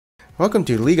Welcome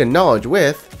to League of Knowledge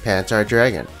with Pantsar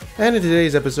Dragon. And in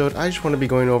today's episode, I just want to be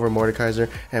going over Mordekaiser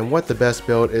and what the best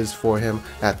build is for him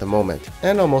at the moment.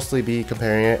 And I'll mostly be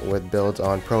comparing it with builds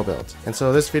on pro builds. And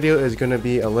so this video is going to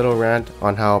be a little rant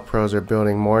on how pros are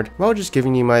building Mord, while just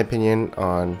giving you my opinion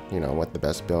on, what the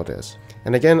best build is.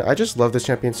 And again, I just love this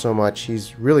champion so much.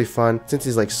 He's really fun since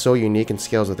he's like so unique and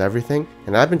scales with everything.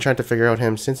 And I've been trying to figure out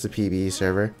him since the PvE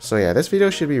server. So yeah, this video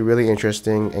should be really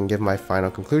interesting and give my final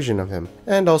conclusion of him.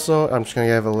 And also, I'm just gonna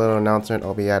give a little announcement.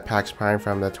 I'll be at PAX Prime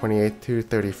from the 28th to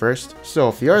 31st. So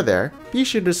if you're there, be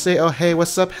sure to say, oh hey,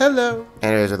 what's up, hello.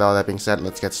 Anyways, with all that being said,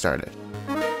 let's get started.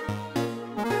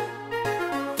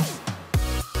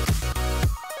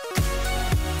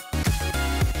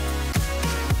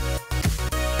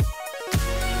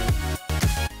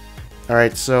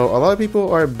 Alright, so a lot of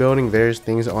people are building various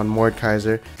things on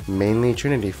Mordekaiser, mainly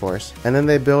Trinity Force, and then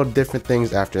they build different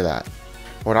things after that.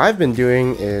 What I've been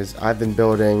doing is I've been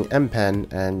building M-Pen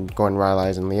and going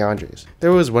Rylai's and Liandry's.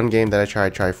 There was one game that I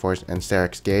tried Triforce and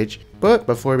Sterix Gauge, but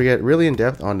before we get really in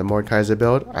depth on the Mordekaiser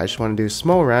build, I just want to do a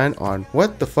small rant on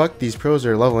what the fuck these pros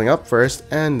are leveling up first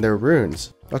and their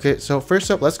runes. Okay, so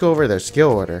first up, let's go over their skill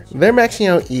order. They're maxing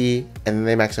out E, and then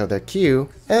they max out their Q,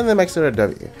 and then they max out their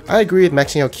W. I agree with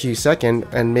maxing out Q second,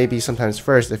 and maybe sometimes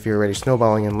first if you're already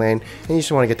snowballing in lane, and you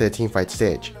just want to get to the teamfight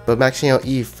stage. But maxing out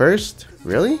E first?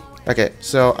 Really? Okay,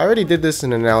 so I already did this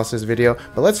in an analysis video,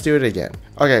 but let's do it again.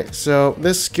 Okay, so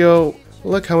this skill,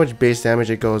 look how much base damage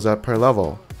it goes up per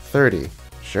level. 30.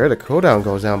 Sure, the cooldown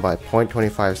goes down by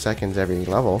 0.25 seconds every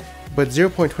level, but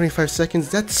 0.25 seconds,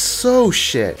 that's so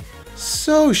shit.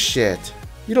 So shit.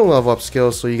 You don't level up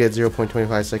skills so you get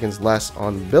 0.25 seconds less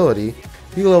on ability.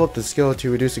 You level up the skill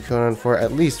to reduce the cooldown for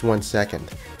at least 1 second.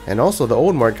 And also the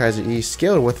old Mordekaiser E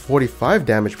scaled with 45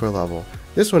 damage per level.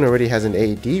 This one already has an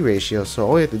AD ratio, so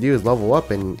all you have to do is level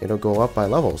up and it'll go up by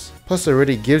levels. Plus it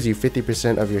already gives you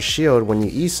 50% of your shield when you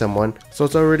E someone, so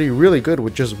it's already really good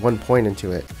with just 1 point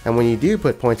into it. And when you do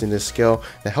put points in this skill,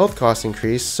 the health costs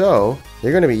increase, so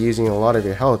you're going to be using a lot of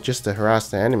your health just to harass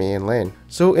the enemy in lane.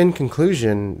 So in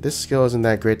conclusion, this skill isn't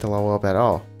that great to level up at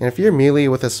all. And if you're melee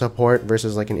with a support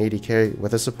versus like an AD carry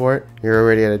with a support, you're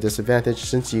already at a disadvantage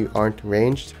since you aren't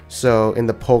ranged. So in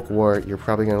the poke war, you're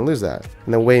probably going to lose that.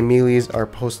 And the way melees are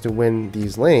supposed to win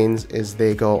these lanes is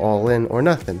they go all in or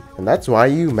nothing. And that's why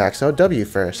you max out W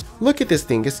first. Look at this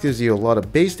thing, this gives you a lot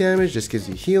of base damage, this gives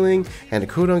you healing, and the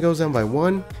cooldown goes down by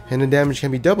 1, and the damage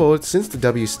can be doubled since the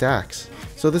W stacks.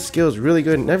 So this skill is really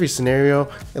good in every scenario.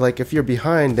 Like if you're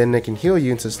behind, then it can heal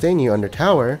you and sustain you under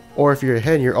tower, or if you're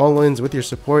ahead, your all-ins with your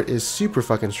support is super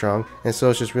fucking strong, and so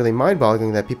it's just really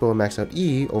mind-boggling that people will max out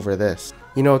E over this.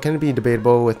 It can be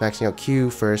debatable with maxing out Q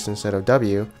first instead of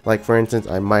W. Like for instance,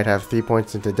 I might have 3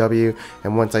 points into W,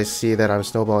 and once I see that I'm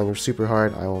snowballing super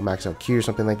hard, I will max out Q or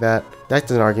something like that.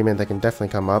 That's an argument that can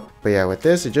definitely come up. But yeah, with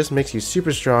this, it just makes you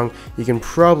super strong. You can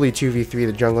probably 2v3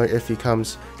 the jungler if he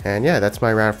comes. And yeah, that's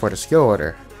my round for the skill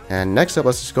order. And next up,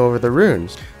 let's just go over the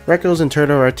runes. Rekos and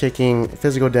Turtle are taking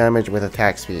physical damage with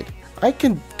attack speed. I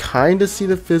can kinda see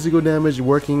the physical damage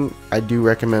working. I do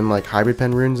recommend like hybrid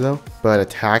pen runes though, but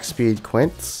attack speed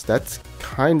quints, that's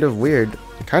kind of weird,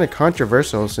 kind of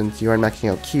controversial since you aren't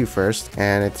maxing out Q first,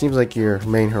 and it seems like your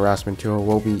main harassment tool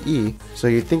will be E, so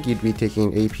you'd think you'd be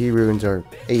taking AP runes or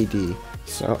AD.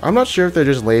 So I'm not sure if they're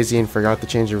just lazy and forgot to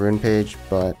change the rune page,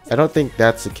 but I don't think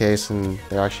that's the case and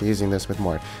they're actually using this with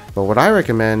more. But what I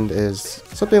recommend is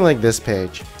something like this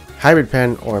page. Hybrid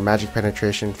pen or magic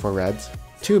penetration for reds.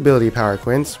 2 ability power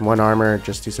quints, 1 armor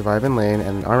just to survive in lane,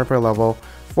 and an armor per level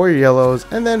for your yellows,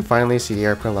 and then finally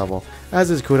CDR per level, as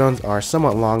his cooldowns are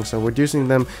somewhat long, so reducing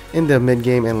them in the mid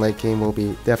game and late game will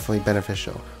be definitely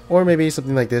beneficial. Or maybe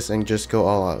something like this and just go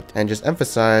all out, and just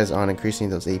emphasize on increasing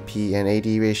those AP and AD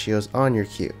ratios on your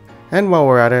Q. And while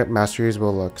we're at it, masteries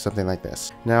will look something like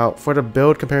this. Now, for the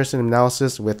build comparison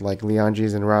analysis with like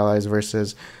Liandry's and Rylai's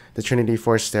versus the Trinity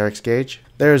Force Sterix Gauge,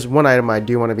 there's one item I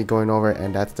do want to be going over,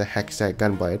 and that's the Hextech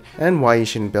Gunblade, and why you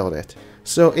shouldn't build it.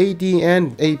 So AD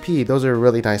and AP, those are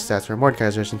really nice stats for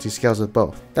Mordekaiser since he scales with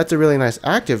both. That's a really nice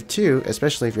active too,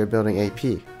 especially if you're building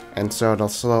AP. And so it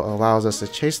also allows us to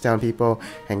chase down people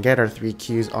and get our 3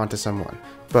 Qs onto someone.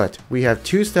 But we have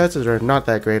 2 stats that are not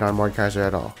that great on Mordekaiser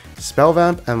at all. Spell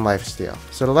Vamp and Lifesteal.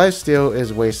 So the Lifesteal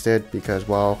is wasted because,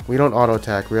 well, we don't auto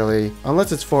attack really,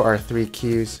 unless it's for our 3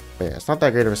 Qs. But yeah, it's not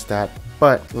that great of a stat.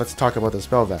 But let's talk about the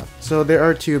Spell Vamp. So there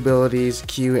are 2 abilities,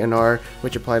 Q and R,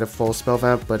 which apply to full Spell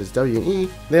Vamp, but it's W and E,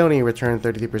 they only return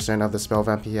 33% of the Spell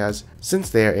Vamp he has since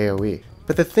they are AoE.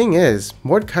 But the thing is,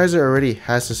 Mordekaiser already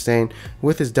has sustain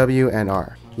with his W and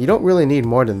R. You don't really need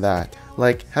more than that.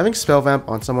 Like, having Spell Vamp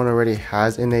on someone already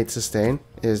has innate sustain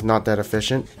is not that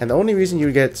efficient, and the only reason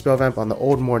you get Spell Vamp on the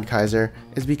old Mordekaiser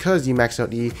is because you max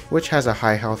out E, which has a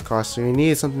high health cost, so you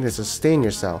need something to sustain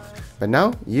yourself. But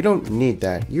now, you don't need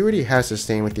that. You already have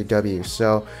sustain with your W,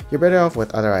 so you're better off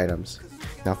with other items.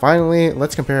 Now finally,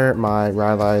 let's compare my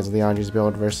Rylai's Liandry's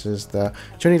build versus the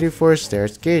Trinity Force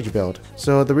Steris Gage build.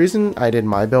 So the reason I did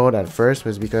my build at first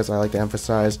was because I like to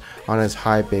emphasize on his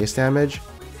high base damage.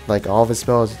 Like, all of his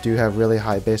spells do have really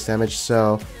high base damage,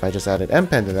 so if I just added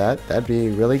M-Pen to that, that'd be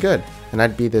really good. And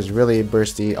I'd be this really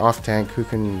bursty off tank who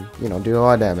can, do a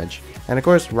lot of damage. And of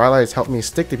course, Rylai's helped me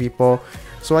stick to people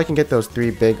so I can get those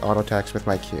 3 big auto attacks with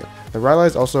my Q. The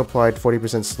Rylai's also applied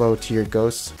 40% slow to your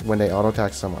ghosts when they auto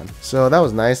attack someone. So that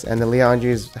was nice, and the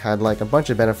Liandry's had like a bunch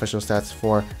of beneficial stats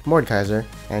for Mordekaiser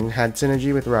and had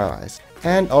synergy with Rylai's.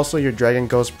 And also your Dragon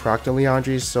Ghost proc the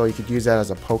Liandry's, so you could use that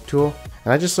as a poke tool.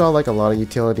 And I just saw like a lot of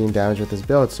utility and damage with this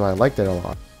build, so I liked it a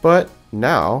lot. But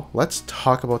now, let's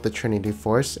talk about the Trinity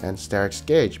Force and Steris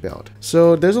Gage build.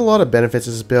 So there's a lot of benefits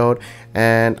to this build,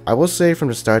 and I will say from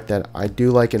the start that I do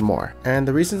like it more. And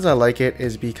the reasons I like it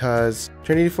is because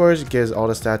Trinity Force gives all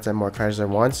the stats that Mordekaiser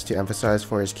wants to emphasize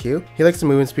for his Q. He likes the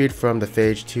movement speed from the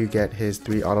Phage to get his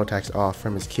 3 auto attacks off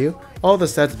from his Q. All the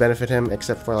stats benefit him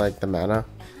except for like the mana.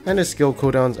 And his skill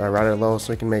cooldowns are rather low,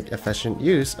 so he can make efficient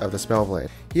use of the Spellblade.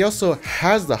 He also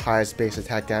has the highest base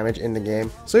attack damage in the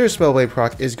game, so your Spellblade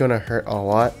proc is gonna hurt a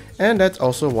lot. And that's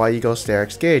also why you go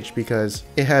Steris Gage, because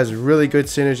it has really good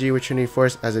synergy with Trinity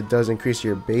Force as it does increase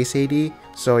your base AD,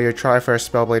 so your Triforce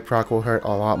Spellblade proc will hurt a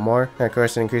lot more, and of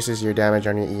course it increases your damage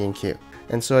on your E and Q.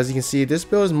 And so as you can see, this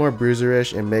build is more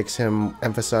bruiserish and makes him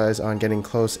emphasize on getting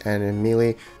close and in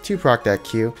melee to proc that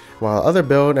Q, while other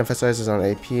build emphasizes on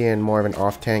AP and more of an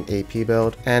off-tank AP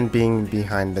build and being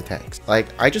behind the tanks. Like,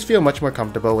 I just feel much more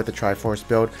comfortable with the Triforce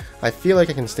build. I feel like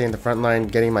I can stay in the front line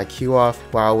getting my Q off,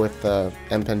 while with the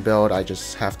M-Pen build I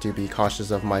just have to be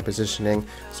cautious of my positioning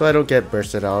so I don't get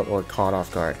bursted out or caught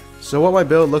off guard. So what my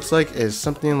build looks like is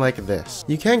something like this.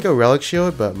 You can go Relic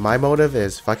Shield, but my motive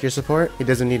is fuck your support. He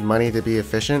doesn't need money to be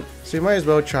efficient, so you might as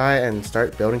well try and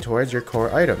start building towards your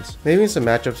core items. Maybe in some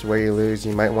matchups where you lose,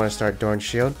 you might want to start Dorn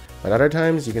Shield, but other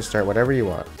times you can start whatever you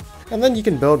want. And then you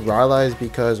can build Rylai's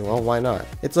because, well, why not?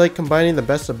 It's like combining the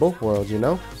best of both worlds,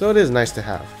 So it is nice to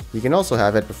have. You can also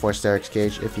have it before Steris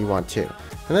Gage if you want to.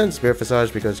 And then Spirit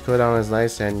Visage because cooldown is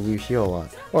nice and you heal a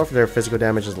lot. Or if their physical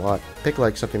damage is a lot, pick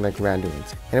like something like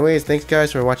Randuin's. Anyways, thanks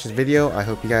guys for watching this video. I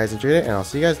hope you guys enjoyed it, and I'll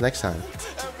see you guys next time.